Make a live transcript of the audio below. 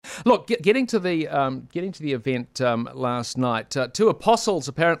Look, getting to the event last night, two apostles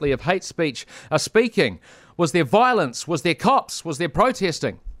apparently of hate speech are speaking. Was there violence? Was there cops? Was there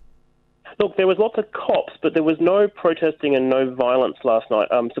protesting? Look, there was lots of cops, but there was no protesting and no violence last night,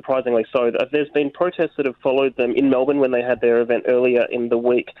 surprisingly so. There's been protests that have followed them in Melbourne when they had their event earlier in the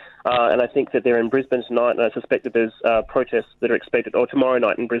week, and I think that they're in Brisbane tonight, and I suspect that there's protests that are expected, or tomorrow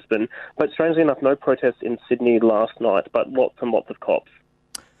night in Brisbane. But strangely enough, no protests in Sydney last night, but lots and lots of cops.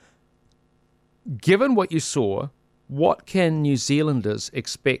 Given what you saw, what can New Zealanders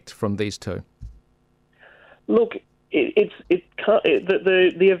expect from these two? Look, the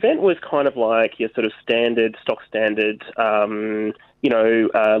event was kind of like your sort of stock standard lecture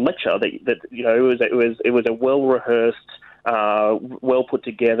that it was a well rehearsed, well put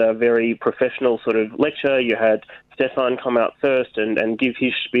together, very professional sort of lecture. You had Stefan come out first and give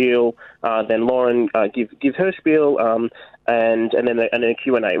his spiel, then Lauren give her spiel, and then a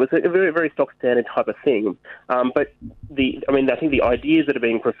Q&A. It was a very, very stock standard type of thing. But I think the ideas that are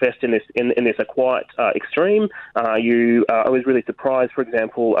being professed in this are quite extreme. I was really surprised. For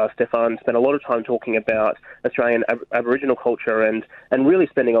example, Stefan spent a lot of time talking about Australian Aboriginal culture and really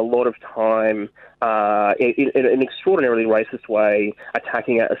spending a lot of time in an extraordinarily racist way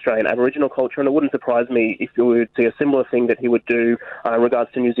attacking Australian Aboriginal culture. And it wouldn't surprise me if you would see a similar thing that he would do in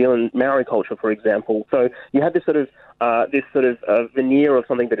regards to New Zealand Maori culture, for example. So you had this sort of veneer of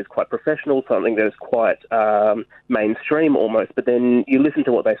something that is quite professional, something that is quite mainstream almost, but then you listen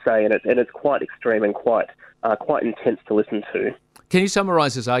to what they say, and it's quite extreme and quite intense to listen to. Can you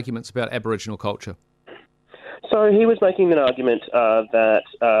summarise his arguments about Aboriginal culture? So he was making an argument that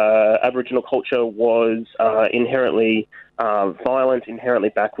Aboriginal culture was inherently violent, inherently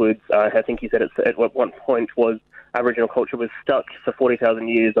backwards. I think he said at one point was Aboriginal culture was stuck for 40,000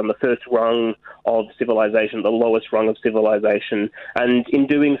 years on the first rung of civilization, the lowest rung of civilization. And in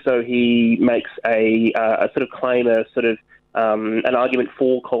doing so, he makes a sort of claim, an argument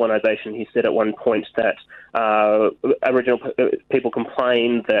for colonisation. He said at one point that Aboriginal people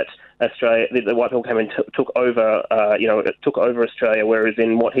complained that the white people came and took over Australia, whereas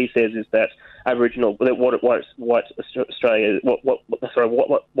in what he says is that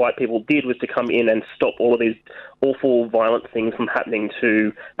what white people did was to come in and stop all of these awful violent things from happening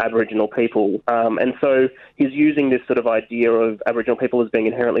to Aboriginal people. And so he's using this sort of idea of Aboriginal people as being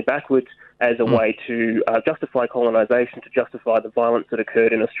inherently backwards as a way to justify colonisation, to justify the violence that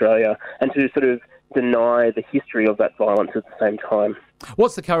occurred in Australia, and to sort of deny the history of that violence at the same time.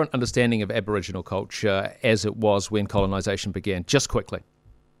 What's the current understanding of Aboriginal culture as it was when colonisation began? Just quickly.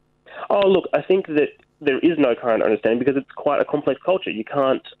 Oh, look, I think that there is no current understanding because it's quite a complex culture. You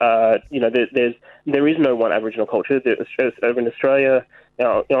can't, there is no one Aboriginal culture. Over in Australia,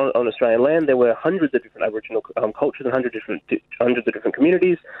 on Australian land, there were hundreds of different Aboriginal cultures and hundreds of different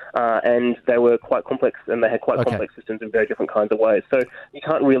communities, and they were quite complex, and they had quite complex systems in very different kinds of ways. So you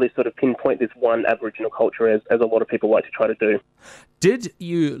can't really sort of pinpoint this one Aboriginal culture as a lot of people like to try to do. Did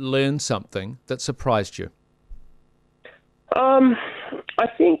you learn something that surprised you? I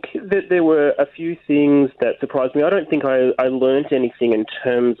think that there were a few things that surprised me. I don't think I learned anything in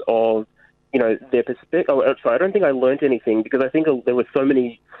terms of, their perspective. I don't think I learned anything because I think there were so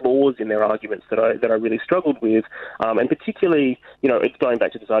many flaws in their arguments that I really struggled with. And particularly, it's going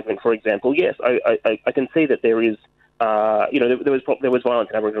back to this argument, for example, yes, I can see that there is, there was violence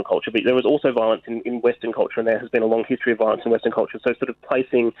in Aboriginal culture, but there was also violence in Western culture, and there has been a long history of violence in Western culture. So sort of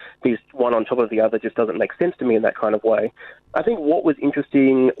placing these one on top of the other just doesn't make sense to me in that kind of way. I think what was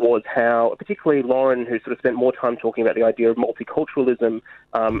interesting was how, particularly Lauren, who sort of spent more time talking about the idea of multiculturalism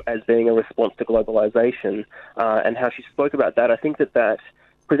as being a response to globalization, and how she spoke about that. I think that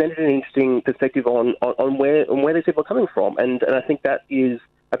presented an interesting perspective on where these people are coming from, and I think that is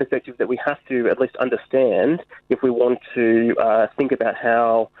a perspective that we have to at least understand if we want to think about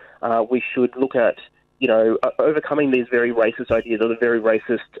how we should look at, overcoming these very racist ideas or the very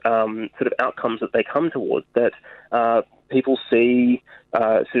racist sort of outcomes that they come towards, that people see.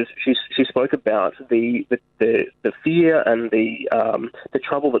 So she spoke about the fear and the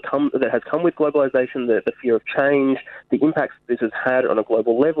trouble that has come with globalization, the fear of change, the impacts this has had on a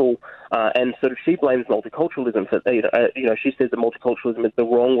global level, and sort of she blames multiculturalism for she says that multiculturalism is the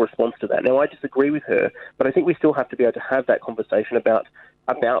wrong response to that. Now I disagree with her, but I think we still have to be able to have that conversation about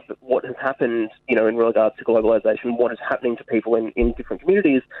what has happened, in regards to globalization, what is happening to people in different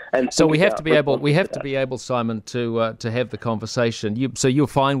communities, and so we have to be able, Simon, to have the conversation. So you're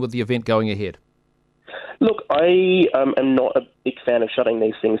fine with the event going ahead? Look, I am not a big fan of shutting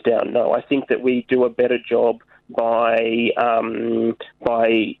these things down. No, I think that we do a better job by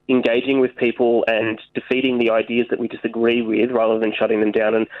engaging with people and defeating the ideas that we disagree with, rather than shutting them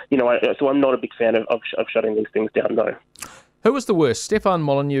down. And so I'm not a big fan of shutting these things down. No. Who was the worst, Stefan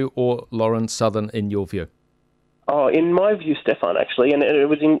Molyneux or Lauren Southern, in your view? Oh, in my view, Stefan, actually, and it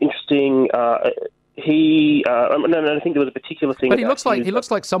was interesting. I think there was a particular thing. But he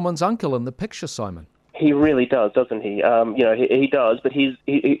looks like someone's uncle in the picture, Simon. He really does, doesn't he? He does, but he's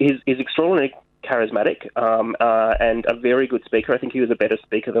extraordinarily charismatic and a very good speaker. I think he was a better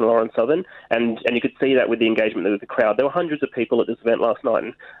speaker than Lauren Southern, and you could see that with the engagement with the crowd. There were hundreds of people at this event last night,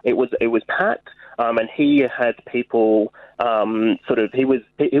 and it was packed. And he had people he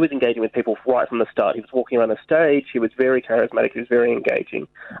was engaging with people right from the start. He was walking around the stage. He was very charismatic. He was very engaging.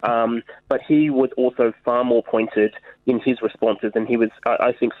 But he was also far more pointed in his responses, and he was,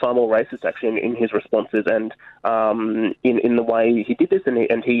 I think, far more racist actually in his responses, and in the way he did this,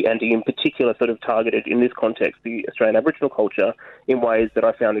 and he in particular sort of targeted in this context the Australian Aboriginal culture in ways that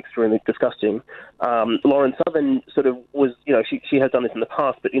I found extremely disgusting. Lauren Southern sort of was, she has done this in the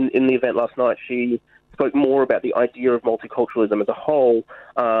past, but in the event last night, she spoke more about the idea of multiculturalism as a whole,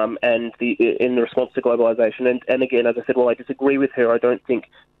 and in the response to globalisation. And again, as I said, while I disagree with her, I don't think,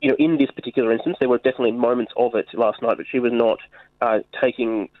 in this particular instance, there were definitely moments of it last night, but she was not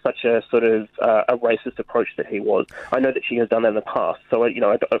taking such a sort of a racist approach that he was. I know that she has done that in the past, so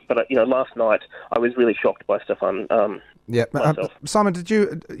last night I was really shocked by Stefan. Simon, did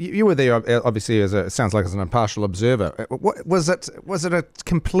you were there obviously it sounds like as an impartial observer. Was it a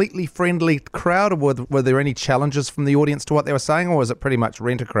completely friendly crowd, or were there any challenges from the audience to what they were saying, or was it pretty much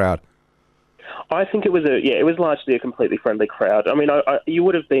rent a crowd? I think it was largely a completely friendly crowd. I mean, you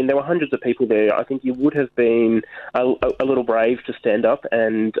would have been, there were hundreds of people there. I think you would have been a little brave to stand up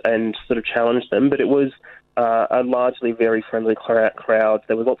and sort of challenge them, but it was a largely very friendly crowd.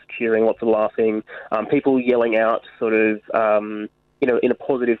 There was lots of cheering, lots of laughing, people yelling out sort of, in a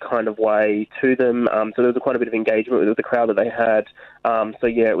positive kind of way to them. So there was quite a bit of engagement with the crowd that they had.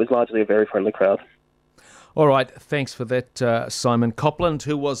 It was largely a very friendly crowd. All right, thanks for that, Simon Copland,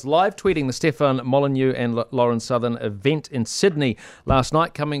 who was live tweeting the Stefan Molyneux and Lauren Southern event in Sydney last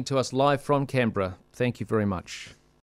night, coming to us live from Canberra. Thank you very much.